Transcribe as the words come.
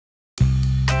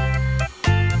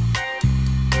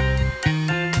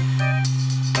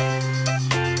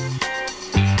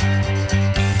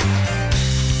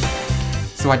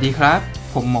วัสดีครับ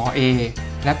ผมหมอเอ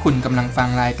และคุณกำลังฟัง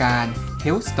รายการ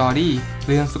Health Story เ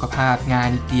รื่องสุขภาพงาน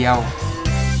นิดเดียว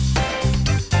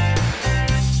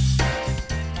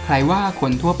ใครว่าค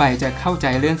นทั่วไปจะเข้าใจ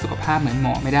เรื่องสุขภาพเหมือนหม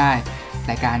อไม่ได้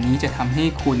รายการนี้จะทำให้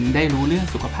คุณได้รู้เรื่อง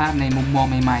สุขภาพในมุมมอง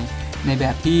ใหม่ๆในแบ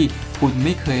บที่คุณไ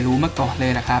ม่เคยรู้มาก่อนเล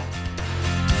ยล่ะครับ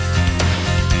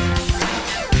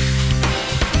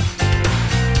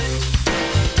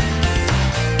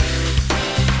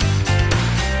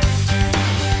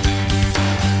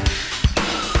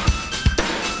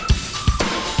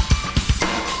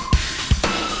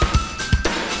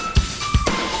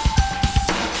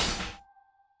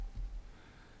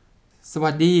ส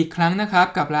วัสดีอีกครั้งนะครับ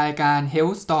กับรายการ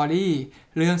Health Story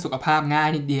เรื่องสุขภาพง่าย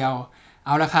นิดเดียวเอ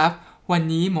าละครับวัน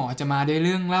นี้หมอจะมาด้วยเ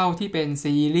รื่องเล่าที่เป็น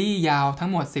ซีรีส์ยาวทั้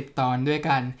งหมด10ตอนด้วย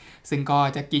กันซึ่งก็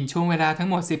จะกินช่วงเวลาทั้ง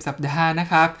หมด10สัปดาห์นะ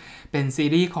ครับเป็นซี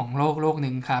รีส์ของโรคห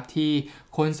นึ่งครับที่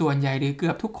คนส่วนใหญ่หรือเกื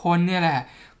อบทุกคนเนี่ยแหละ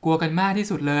กลัวกันมากที่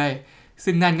สุดเลย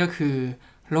ซึ่งนั่นก็คือ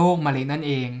โรคมะเร็งนั่น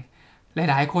เองห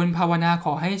ลายๆคนภาวนาข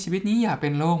อให้ชีวิตนี้อย่าเป็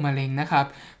นโรคมะเร็งนะครับ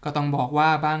ก็ต้องบอกว่า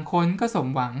บางคนก็สม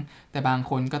หวังแต่บาง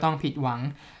คนก็ต้องผิดหวัง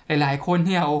หลายๆคนเ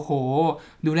นี่ยโอ้โห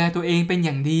ดูแลตัวเองเป็นอ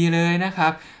ย่างดีเลยนะครั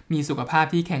บมีสุขภาพ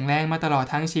ที่แข็งแรงมาตลอด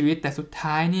ทั้งชีวิตแต่สุด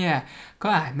ท้ายเนี่ยก็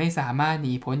อาจไม่สามารถห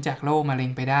นีพ้นจากโรคมะเร็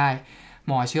งไปได้ห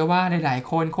มอเชื่อว่าหลาย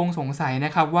ๆคนคงสงสัยน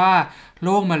ะครับว่าโร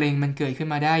คมะเร็งมันเกิดขึ้น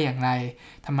มาได้อย่างไร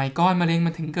ทำไมก้อนมะเร็งมั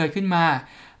นถึงเกิดขึ้นมา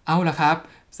เอาล่ะครับ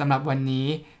สำหรับวันนี้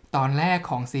ตอนแรก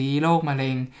ของซีรีส์โรคมะเ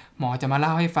ร็งหมอจะมาเล่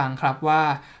าให้ฟังครับว่า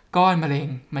ก้อนมะเร็ง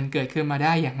มันเกิดขึ้นมาไ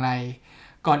ด้อย่างไร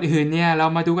ก่อนอื่นเนี่ยเรา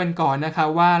มาดูกันก่อนนะครับ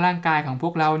ว่าร่างกายของพว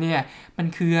กเราเนี่ยมัน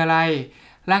คืออะไร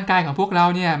ร่างกายของพวกเรา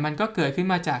เนี่ยมันก็เกิดขึ้น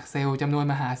มาจากเซลล์จำนวน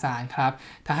มหาศาลครับ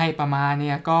ถ้าให้ประมาณเ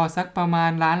นี่ยก็สักประมา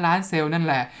ณล้านเซลล์นั่น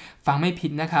แหละฟังไม่ผิ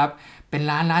ดนะครับเป็น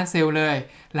ล้านเซลล์เลย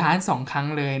ล้าน2ครั้ง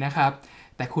เลยนะครับ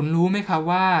แต่คุณรู้ไหมครับ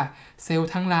ว่าเซลล์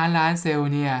ทั้งล้านเซล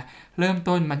ล์เนี่ยเริ่ม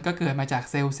ต้นมันก็เกิดมาจาก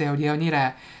เซลล์เดียวนี่แหละ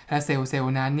และเซล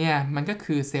ล์นั้นเนี่ยมันก็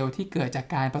คือเซลล์ที่เกิดจาก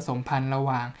การผสมพันธุ์ระห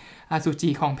ว่างอสุจิ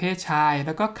ของเพศชายแ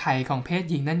ล้วก็ไข่ของเพศ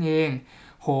หญิงนั่นเอง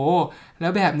โหแล้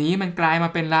วแบบนี้มันกลายมา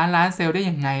เป็นล้านเซลล์ได้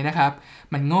ยังไงนะครับ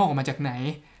มันงอกออกมาจากไหน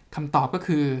คำตอบก็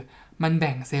คือมันแ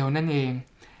บ่งเซลล์นั่นเอง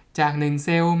จาก1เซ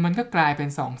ลล์มันก็กลายเป็น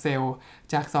2เซลล์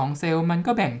จาก2เซลล์มัน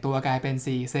ก็แบ่งตัวกลายเป็น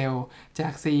4เซลล์จา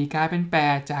ก4กลายเป็น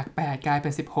8จาก8กลายเป็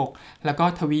น16แล้วก็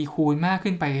ทวีคูณมาก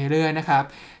ขึ้นไปเรื่อยๆนะครับ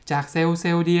จากเซล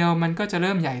ล์เดียวมันก็จะเ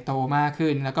ริ่มใหญ่โตมาก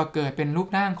ขึ้นแล้วก็เกิดเป็นรูป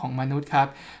ร่างของมนุษย์ครับ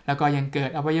แล้วก็ยังเกิด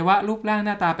อวัยวะรูปร่างห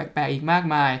น้าตาแปลกๆอีกมาก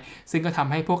มายซึ่งก็ท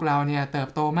ำให้พวกเราเนี่ยเติบ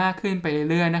โตมากขึ้นไป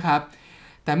เรื่อยๆนะครับ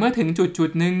แต่เมื่อถึงจุด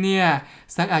นึงเนี่ย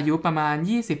สักอายุประมาณ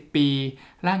20ปี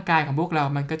ร่างกายของพวกเรา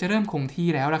มันก็จะเริ่มคงที่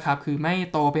แล้วล่ะครับคือไม่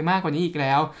โตไปมากกว่านี้อีกแ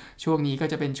ล้วช่วงนี้ก็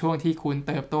จะเป็นช่วงที่คุณ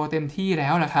เติบโตเต็มที่แล้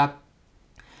วล่ะครับ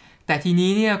แต่ที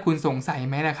นี้เนี่ยคุณสงสัยไ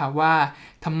หมล่ะครับว่า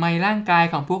ทำไมร่างกาย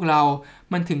ของพวกเรา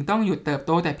มันถึงต้องหยุดเติบโ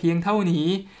ตแต่เพียงเท่านี้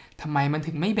ทำไมมัน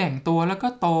ถึงไม่แบ่งตัวแล้วก็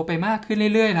โตไปมากขึ้น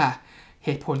เรื่อยๆล่ะเห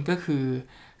ตุผลก็คือ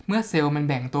เมื่อเซลล์มัน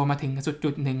แบ่งตัวมาถึงจุ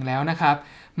ดหนึ่งแล้วนะครับ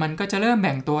มันก็จะเริ่มแ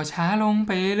บ่งตัวช้าลงไ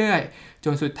ปเรื่อยๆจ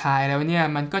นสุดท้ายแล้วเนี่ย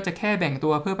มันก็จะแค่แบ่งตั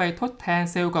วเพื่อไปทดแทน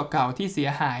เซลล์เก่าๆที่เสีย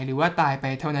หายหรือว่าตายไป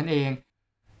เท่านั้นเอง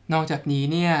นอกจากนี้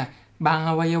เนี่ยบาง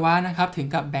อวัยวะนะครับถึง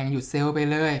กับแบ่งหยุดเซลล์ไป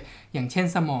เลยอย่างเช่น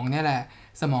สมองเนี่ยแหละ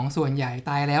สมองส่วนใหญ่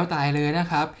ตายแล้วตายเลยนะ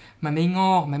ครับมันไม่ง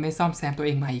อกมันไม่ซ่อมแซมตัวเ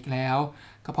องใหม่อีกแล้ว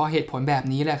ก็เพราะเหตุผลแบบ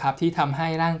นี้แหละครับที่ทำให้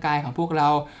ร่างกายของพวกเรา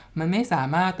มันไม่สา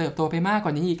มารถเติบโตไปมากก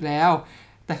ว่านี้อีกแล้ว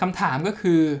แต่คำถามก็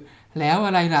คือแล้วอ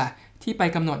ะไรล่ะที่ไป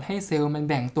กำหนดให้เซลล์มัน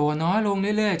แบ่งตัวน้อยลง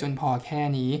เรื่อยๆจนพอแค่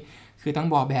นี้คือต้อง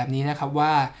บอกแบบนี้นะครับว่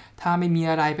าถ้าไม่มี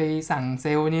อะไรไปสั่งเซ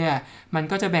ลล์เนี่ยมัน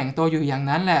ก็จะแบ่งตัวอยู่อย่าง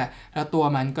นั้นแหละแล้วตัว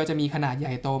มันก็จะมีขนาดให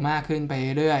ญ่โตมากขึ้นไป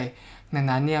เรื่อยๆดัง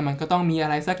นั้นเนี่ยมันก็ต้องมีอะ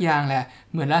ไรสักอย่างแหละ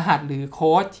เหมือนรหัสหรือโ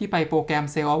ค้ดที่ไปโปรแกรม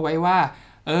เซลล์เอาไว้ว่า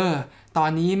ตอน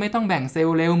นี้ไม่ต้องแบ่งเซล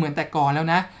ล์เร็วเหมือนแต่ก่อนแล้ว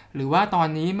นะหรือว่าตอน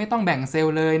นี้ไม่ต้องแบ่งเซล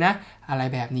ล์เลยนะอะไร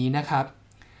แบบนี้นะครับ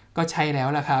ก็ใช่แล้ว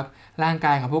ล่ะครับร่างก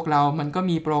ายของพวกเรามันก็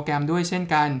มีโปรแกรมด้วยเช่น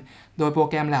กันโดยโปร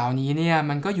แกรมเหล่านี้เนี่ย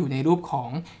มันก็อยู่ในรูปของ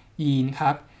ยีนค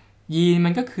รับยีนมั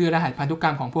นก็คือรหัสพันธุกร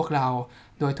รมของพวกเรา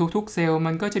โดยทุกๆเซลล์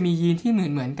มันก็จะมียีนที่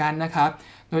เหมือนกันนะครับ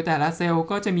โดยแต่ละเซลล์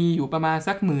ก็จะมีอยู่ประมาณ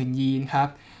สัก10,000ยีนครับ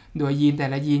โดยยีนแต่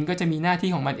ละยีนก็จะมีหน้าที่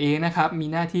ของมันเองนะครับมี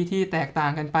หน้าที่ที่แตกต่า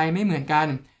งกันไปไม่เหมือนกัน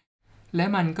และ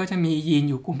มันก็จะมียีน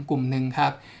อยู่กลุ่มหนึ่งครั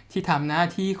บที่ทำหน้า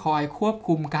ที่คอยควบ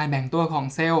คุมการแบ่งตัวของ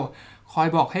เซลล์คอย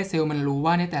บอกให้เซลล์มันรู้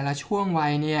ว่าในแต่ละช่วงวั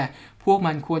ยเนี่ยพวก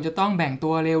มันควรจะต้องแบ่งตั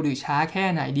วเร็วหรือช้าแค่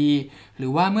ไหนดีหรื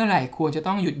อว่าเมื่อไหร่ควรจะ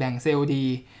ต้องหยุดแบ่งเซลล์ดี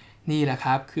นี่แหละค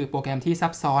รับคือโปรแกรมที่ซั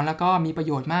บซ้อนแล้วก็มีประโ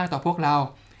ยชน์มากต่อพวกเรา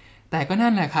แต่ก็นั่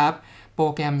นแหละครับโปร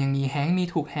แกรมยังมีแฮงก์มี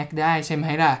ถูกแฮกได้ใช่ไหม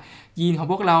ล่ะยีนของ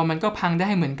พวกเรามันก็พังได้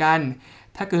เหมือนกัน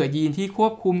ถ้าเกิดยีนที่คว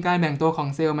บคุมการแบ่งตัวของ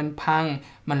เซลล์มันพัง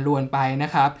มันรวนไปนะ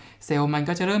ครับเซลล์มัน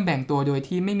ก็จะเริ่มแบ่งตัวโดย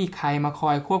ที่ไม่มีใครมาค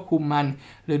อยควบคุมมัน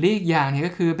หรืออีกอย่างนึง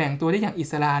ก็คือแบ่งตัวได้อย่างอิ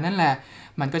สระนั่นแหละ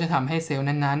มันก็จะทำให้เซลล์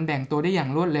นั้นๆแบ่งตัวได้อย่าง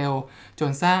รวดเร็วจ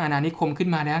นสร้างอาณานิคมขึ้น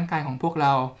มาในร่างกายของพวกเร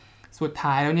าสุด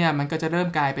ท้ายแล้วเนี่ยมันก็จะเริ่ม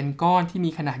กลายเป็นก้อนที่มี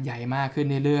ขนาดใหญ่มากขึ้น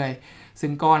เรื่อยๆซึ่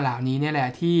งก้อนเหล่านี้เนี่ยแหละ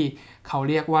ที่เขา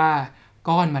เรียกว่า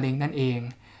ก้อนมะเร็งนั่นเอง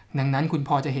ดังนั้นคุณพ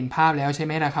อจะเห็นภาพแล้วใช่ไห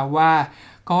มล่ะครับว่า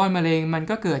ก้อนมะเร็งมัน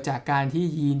ก็เกิดจากการที่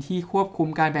ยีนที่ควบคุม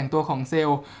การแบ่งตัวของเซล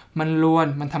ล์มันรวน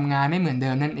มันทำงานไม่เหมือนเ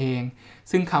ดิมนั่นเอง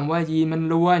ซึ่งคำว่ายีนมัน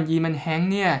รวนยีนมันแฮง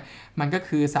เนี่ยมันก็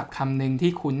คือศัพท์คำหนึ่ง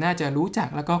ที่คุณน่าจะรู้จัก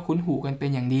แล้วก็คุ้นหูกันเป็น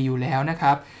อย่างดีอยู่แล้วนะค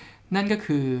รับนั่นก็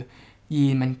คือยี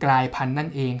นมันกลายพันธุ์นั่น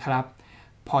เองครับ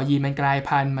พอยีนมันกลาย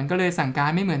พันธุ์มันก็เลยสั่งกา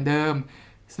รไม่เหมือนเดิม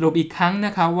สรุปอีกครั้งน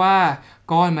ะครับว่า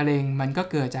ก้อนมะเร็งมันก็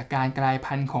เกิดจากการกลาย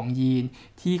พันธุ์ของยีน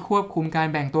ที่ควบคุมการ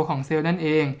แบ่งตัวของเซลล์นั่นเอ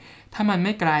งถ้ามันไ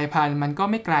ม่กลายพันธุ์มันก็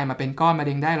ไม่กลายมาเป็นก้อนมะเ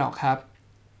ร็งได้หรอกครับ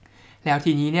แล้ว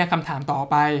ทีนี้เนี่ยคำถามต่อ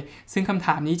ไปซึ่งคำถ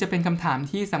ามนี้จะเป็นคำถาม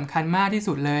ที่สำคัญมากที่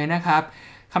สุดเลยนะครับ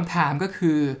คำถามก็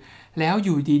คือแล้วอ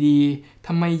ยู่ดีๆท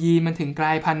ำไมยีนมันถึงกล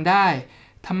ายพันธุ์ได้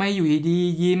ทำไมอยู่ดี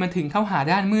ๆยีนมันถึงเข้าหา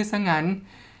ด้านมืดซะงั้น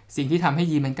สิ่งที่ทำให้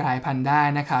ยีนมันกลายพันธุ์ได้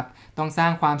นะครับต้องสร้า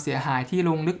งความเสียหายที่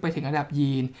ลงลึกไปถึงระดับ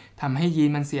ยีนทำให้ยีน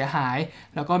มันเสียหาย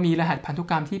แล้วก็มีรหัสพันธุ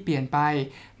กรรมที่เปลี่ยนไป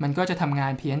มันก็จะทำงา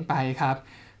นเพี้ยนไปครับ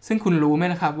ซึ่งคุณรู้ไหม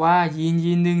นะครับว่ายี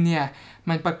นนึงเนี่ย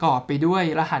มันประกอบไปด้วย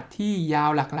รหัสที่ยาว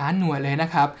หลักล้านหน่วยเลยนะ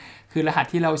ครับคือรหัส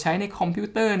ที่เราใช้ในคอมพิว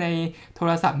เตอร์ในโท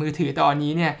รศัพท์มือถือตอน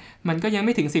นี้เนี่ยมันก็ยังไ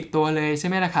ม่ถึง10ตัวเลยใช่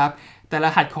ไหมล่ะครับแต่ร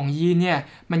หัสของยีนเนี่ย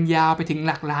มันยาวไปถึงห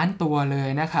ลักล้านตัวเลย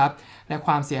นะครับและค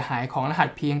วามเสียหายของรหัส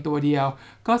เพียงตัวเดียว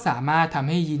ก็สามารถทำ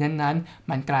ให้ยีนนั้นๆ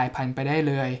มันกลายพันธุ์ไปได้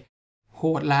เลยโห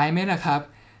ดร้ายไหมล่ะครับ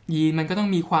ยีนมันก็ต้อง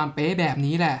มีความเป๊ะแบบ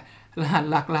นี้แหละรหัส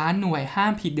หลักล้านหน่วยห้า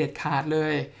มผิดเด็ดขาดเล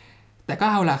ยแต่ก็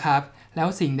เอาล่ะครับแล้ว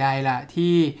สิ่งใดล่ะ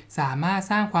ที่สามารถ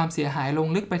สร้างความเสียหายลง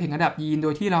ลึกไปถึงระดับยีนโด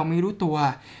ยที่เราไม่รู้ตัว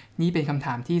นี่เป็นคำถ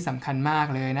ามที่สำคัญมาก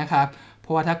เลยนะครับเพร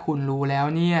าะว่าถ้าคุณรู้แล้ว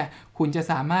เนี่ยคุณจะ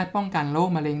สามารถป้องกันโรค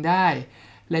มะเร็งได้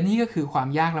และนี่ก็คือความ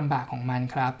ยากลำบากของมัน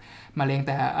ครับมะเร็งแ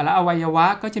ต่ละอวัยวะ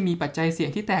ก็จะมีปัจจัยเสี่ยง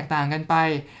ที่แตกต่างกันไป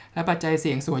และปัจจัยเ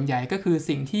สี่ยงส่วนใหญ่ก็คือ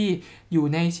สิ่งที่อยู่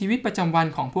ในชีวิตประจำวัน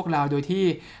ของพวกเราโดยที่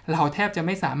เราแทบจะไ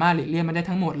ม่สามารถหลีกเลี่ยงมันได้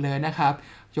ทั้งหมดเลยนะครับ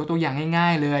ยกตัวอย่างง่า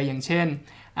ยๆเลยอย่างเช่น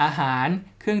อาหาร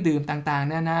เครื่องดื่มต่าง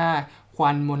ๆนานาควั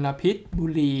นมลพิษบุ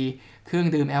หรี่เครื่อง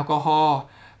ดื่มแอลกอฮอล์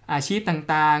อาชีพ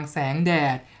ต่างๆแสงแด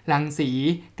ดรังสี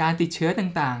การติดเชื้อ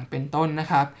ต่างๆเป็นต้นนะ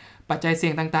ครับปัจจัยเสี่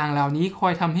ยงต่างๆเหล่านี้คอ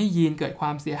ยทำให้ยีนเกิดคว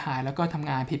ามเสียหายแล้วก็ทำ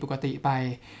งานผิดปกติไป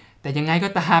แต่ยังไงก็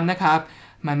ตามนะครับ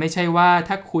มันไม่ใช่ว่า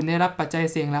ถ้าคุณได้รับปัจจัย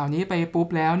เสี่ยงเหล่านี้ไปปุ๊บ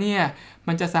แล้วเนี่ย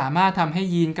มันจะสามารถทำให้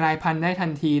ยีนกลายพันธุ์ได้ทั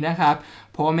นทีนะครับ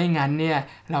เพราะไม่งั้นเนี่ย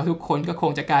เราทุกคนก็ค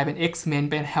งจะกลายเป็น X-Men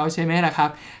ไปแล้วใช่ไหมล่ะครับ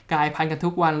กลายพันธุ์กันทุ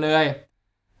กวันเลย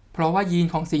เพราะว่ายีน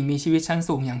ของสิ่งมีชีวิตชั้น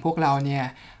สูงอย่างพวกเราเนี่ย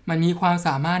มันมีความส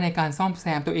ามารถในการซ่อมแซ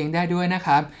มตัวเองได้ด้วยนะค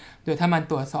รับโดยถ้ามัน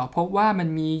ตรวจสอบพบว่ามัน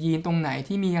มียีนตรงไหน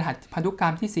ที่มีรหัสพันธุกรร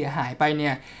มที่เสียหายไปเนี่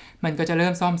ยมันก็จะเริ่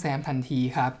มซ่อมแซมทันที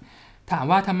ครับถาม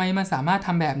ว่าทำไมมันสามารถท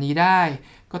ำแบบนี้ได้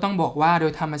ก็ต้องบอกว่าโด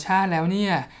ยธรรมชาติแล้วเนี่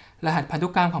ยรหัสพันธุ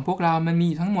กรรมของพวกเรามันมี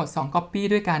ทั้งหมด2 copy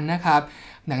ด้วยกันนะครับ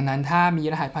ดังนั้นถ้ามี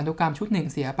รหัสพันธุกรรมชุด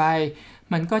1เสียไป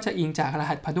มันก็จะอิงจากร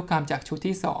หัสพันธุกรรมจากชุด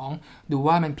ที่2ดู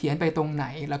ว่ามันเพี้ยนไปตรงไหน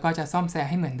แล้วก็จะซ่อมแซม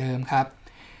ให้เหมือนเดิมครับ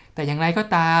แต่อย่างไรก็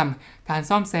ตามการ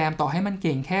ซ่อมแซมต่อให้มันเ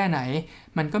ก่งแค่ไหน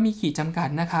มันก็มีขีดจำกัด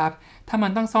นะครับถ้ามั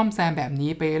นต้องซ่อมแซมแบบ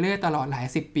นี้ไปเรื่อยตลอดหลาย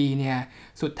10ปีเนี่ย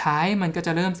สุดท้ายมันก็จ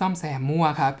ะเริ่มซ่อมแซมมั่ว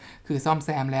ครับคือซ่อมแซ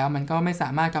มแล้วมันก็ไม่สา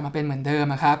มารถกลับมาเป็นเหมือนเดิม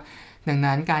ครับดัง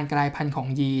นั้นการกลายพันธุ์ของ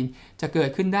ยีนจะเกิด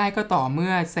ขึ้นได้ก็ต่อเมื่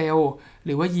อเซลล์ห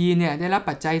รือว่ายีนเนี่ยได้รับ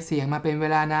ปัจจัยเสี่ยงมาเป็นเว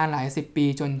ลานานหลาย10ปี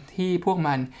จนที่พวก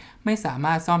มันไม่สาม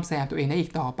ารถซ่อมแซมตัวเองได้อี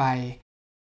กต่อไป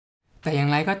แต่อย่าง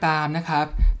ไรก็ตามนะครับ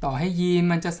ต่อให้ยีน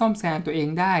มันจะซ่อมแซมตัวเอง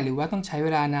ได้หรือว่าต้องใช้เว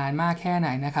ลานานมากแค่ไหน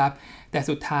นะครับแต่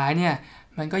สุดท้ายเนี่ย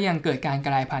มันก็ยังเกิดการก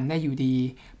ลายพันธุ์ได้อยู่ดี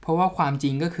เพราะว่าความจ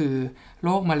ริงก็คือโร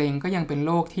คมะเร็งก็ยังเป็นโ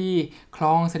รคที่คร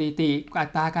องสถิติอั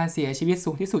ตราการเสียชีวิตสู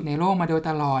งที่สุดในโลกมาโดย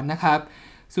ตลอดนะครับ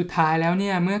สุดท้ายแล้วเ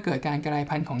นี่ยเมื่อเกิดการกลาย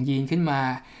พันธุ์ของยีนขึ้นมา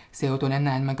เซลล์ตัว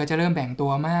นั้นๆมันก็จะเริ่มแบ่งตั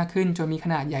วมากขึ้นจนมีข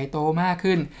นาดใหญ่โตมาก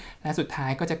ขึ้นและสุดท้า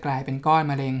ยก็จะกลายเป็นก้อน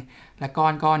มะเร็งและก้อ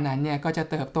นนั้นเนี่ยก็จะ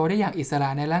เติบโตได้อย่างอิสระ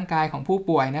ในร่างกายของผู้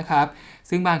ป่วยนะครับ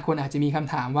ซึ่งบางคนอาจจะมีค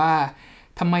ำถามว่า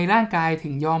ทำไมร่างกายถึ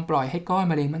งยอมปล่อยให้ก้อน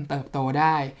มะเร็งมันเติบโตไ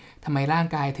ด้ทำไมร่าง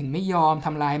กายถึงไม่ยอมท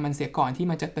ำลายมันเสียก่อนที่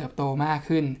มันจะเติบโตมาก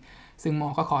ขึ้นซึ่งหมอ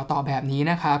ก็ขอตอบแบบนี้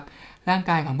นะครับร่าง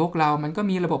กายของพวกเรามันก็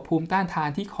มีระบบภูมิต้านทาน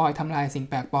ที่คอยทำลายสิ่ง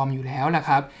แปลกปลอมอยู่แล้วล่ะค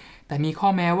รับแต่มีข้อ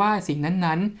แม้ว่าสิ่ง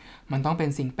นั้นๆมันต้องเป็น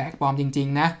สิ่งแปลกปลอมจริง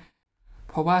ๆนะ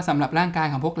เพราะว่าสำหรับร่างกาย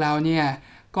ของพวกเราเนี่ย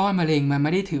ก้อนมะเร็งมันไ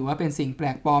ม่ได้ถือว่าเป็นสิ่งแปล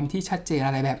กปลอมที่ชัดเจนอ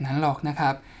ะไรแบบนั้นหรอกนะค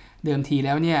รับเดิมทีแ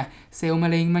ล้วเนี่ยเซลล์มะ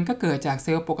เร็งมันก็เกิดจากเซ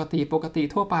ลล์ปกติ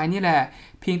ทั่วไปนี่แหละ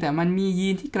เพียงแต่มันมียี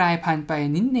นที่กลายพันธุ์ไป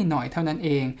นิดหน่อยเท่านั้นเอ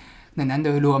ง ดังนั้นโด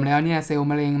ยรวมแล้วเนี่ยเซลล์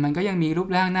มะเร็งมันก็ยังมีรูป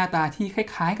ร่างหน้าตาที่ค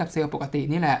ล้ายๆกับเซลล์ปกติ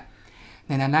นี่แหละ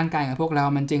ดังนั้นร่างกายของพวกเรา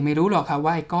มันจึงไม่รู้หรอกครับ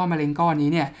ว่าไอ้ก้อนมะเร็งก้อนนี้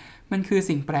เนี่ยมันคือ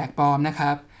สิ่งแปลกปลอมนะค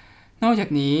รับนอกจาก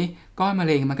นี้ก้อนมะ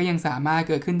เร็งมันก็ยังสามารถ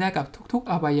เกิดขึ้นได้กับทุก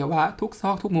ๆอวัยวะทุกซ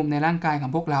อกทุกมุมในร่างกายขอ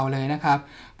งพวกเราเลยนะครับ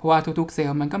เพราะว่าทุกๆเซล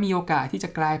ล์มันก็มีโอกาสที่จะ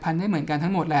กลายพันธุ์ได้เหมือนกันทั้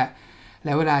งหมดแหละแ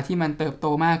ล้วเวลาที่มันเติบโต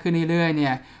มากขึ้นเรื่อยๆเนี่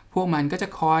ยพวกมันก็จะ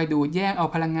คอยดูดแย่งเอา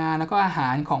พลังงานแล้วก็อาหา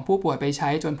รของผู้ป่วยไปใช้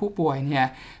จนผู้ป่วยเนี่ย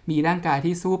มีร่างกาย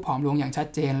ที่สู้ผอมลงอย่างชัด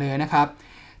เจนเลยนะครับ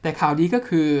แต่ข่าวดีก็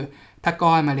คือถ้า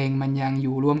ก้อนมะเร็งมันยังอ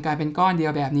ยู่รวมกันเป็นก้อนเดีย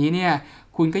วแบบนี้เนี่ย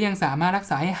คุณก็ยังสามารถรัก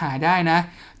ษาให้หายได้นะ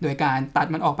โดยการตัด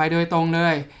มันออกไปโดยตรงเล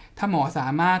ยถ้าหมอสา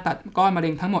มารถตัดก้อนมะเร็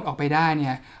งทั้งหมดออกไปได้เนี่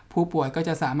ยผู้ป่วยก็จ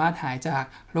ะสามารถหายจาก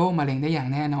โรคมะเร็งได้อย่าง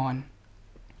แน่นอน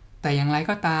แต่อย่างไร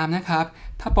ก็ตามนะครับ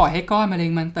ถ้าปล่อยให้ก้อนมะเร็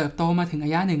งมันเติบโตมาถึงร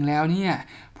ะยะหนึ่งแล้วเนี่ย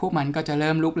พวกมันก็จะเ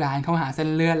ริ่มลุกลามเข้าหาเส้น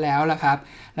เลือดแล้วล่ะครับ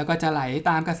แล้วก็จะไหล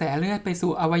ตามกระแสเลือดไป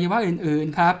สู่อวัยวะอื่น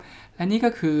ๆครับและนี่ก็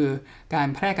คือการ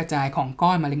แพร่กระจายของก้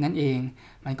อนมะเร็งนั่นเอง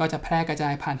มันก็จะแพร่กระจา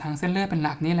ยผ่านทางเส้นเลือดเป็นห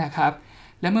ลักนี่แหละครับ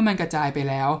และเมื่อมันกระจายไป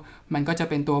แล้วมันก็จะ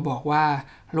เป็นตัวบอกว่า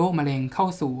โรคมะเร็งเข้า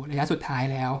สู่ระยะสุดท้าย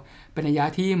แล้วเป็นระยะ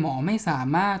ที่หมอไม่สา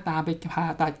มารถตามไปผ่า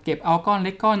ตัดเก็บเอาก้อนเ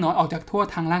ล็กก้อนน้อยออกจากทั่ว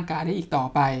ทางร่างกายได้อีกต่อ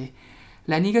ไป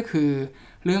และนี่ก็คือ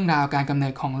เรื่องราวการกำเนิ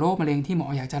ดของโรคมะเร็งที่หมอ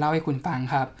อยากจะเล่าให้คุณฟัง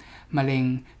ครับมะเร็ง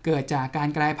เกิดจากการ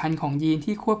กลายพันธุ์ของยีน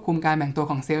ที่ควบคุมการแบ่งตัว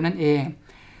ของเซลล์นั่นเอง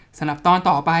สำหรับตอน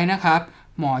ต่อไปนะครับ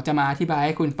หมอจะมาอธิบายใ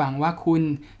ห้คุณฟังว่าคุณ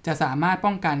จะสามารถ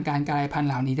ป้องกันการกลายพันธุ์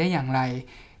เหล่านี้ได้อย่างไร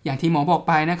อย่างที่หมอบอก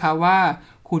ไปนะครับว่า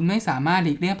คุณไม่สามารถห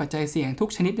ลีกเลี่ยงปัจจัยเสี่ยงทุก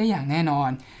ชนิดได้อย่างแน่นอน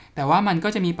แต่ว่ามันก็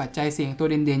จะมีปัจจัยเสี่ยงตัว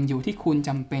เด่นๆอยู่ที่คุณจ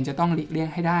ำเป็นจะต้องหลีกเลี่ยง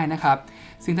ให้ได้นะครับ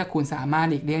ซึ่งถ้าคุณสามารถ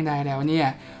หลีกเลี่ยงได้แล้วเนี่ย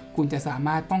คุณจะสาม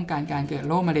ารถป้องกันการเกิด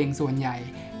โรคมะเร็งส่วนใหญ่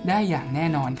ได้อย่างแน่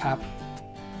นอนครับ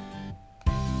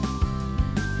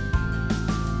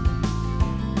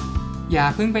อย่า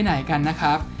เพิ่งไปไหนกันนะค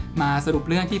รับมาสรุป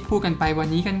เรื่องที่พูดกันไปวัน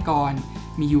นี้กันก่อน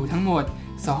มีอยู่ทั้งหมด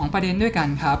2ประเด็นด้วยกัน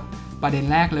ครับประเด็น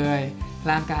แรกเลย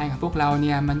ร่างกายของพวกเราเ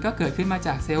นี่ยมันก็เกิดขึ้นมาจ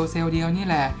ากเซลล์เดียวนี่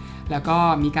แหละแล้วก็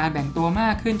มีการแบ่งตัวมา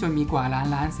กขึ้นจนมีกว่า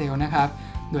ล้านเซลล์นะครับ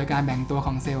โดยการแบ่งตัวข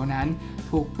องเซลล์นั้น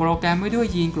ถูกโปรแกรมไว้ด้วย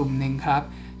ยีนกลุ่มหนึ่งครับ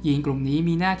ยีนกลุ่มนี้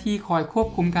มีหน้าที่คอยควบ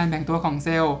คุมการแบ่งตัวของเซ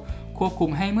ลล์ควบคุม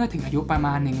ให้เมื่อถึงอายุประม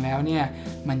าณหนึ่งแล้วเนี่ย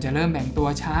มันจะเริ่มแบ่งตัว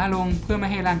ช้าลงเพื่อไม่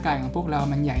ให้ร่างกายของพวกเรา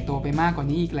มันใหญ่โตไปมากกว่า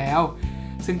นี้อีกแล้ว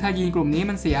ซึ่งถ้ายีนกลุ่มนี้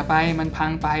มันเสียไปมันพั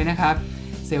งไปนะครับ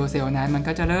เซลล์นั้นมัน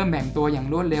ก็จะเริ่มแบ่งตัวอย่าง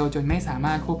รวดเร็วจนไม่สาม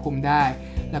ารถควบคุมได้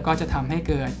แล้วก็จะทำให้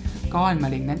เกิดก้อนมะ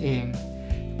เร็งนั่นเอง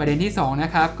ประเด็นที่2น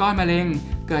ะครับก้อนมะเร็ง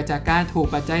เกิดจากการถูก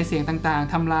ปัจจัยเสี่ยงต่าง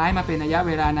ๆทำร้ายมาเป็นระยะเ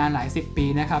วลานานหลาย10ปี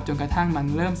นะครับจนกระทั่งมัน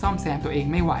เริ่มซ่อมแซมตัวเอง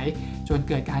ไม่ไหวจน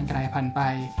เกิดการกลายพันธุ์ไป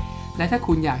และถ้า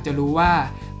คุณอยากจะรู้ว่า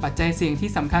ปัจจัยเสี่ยงที่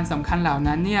สำคัญเหล่า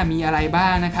นั้นเนี่ยมีอะไรบ้า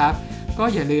งนะครับก็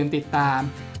อย่าลืมติดตาม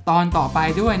ตอนต่อไป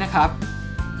ด้วยนะครับ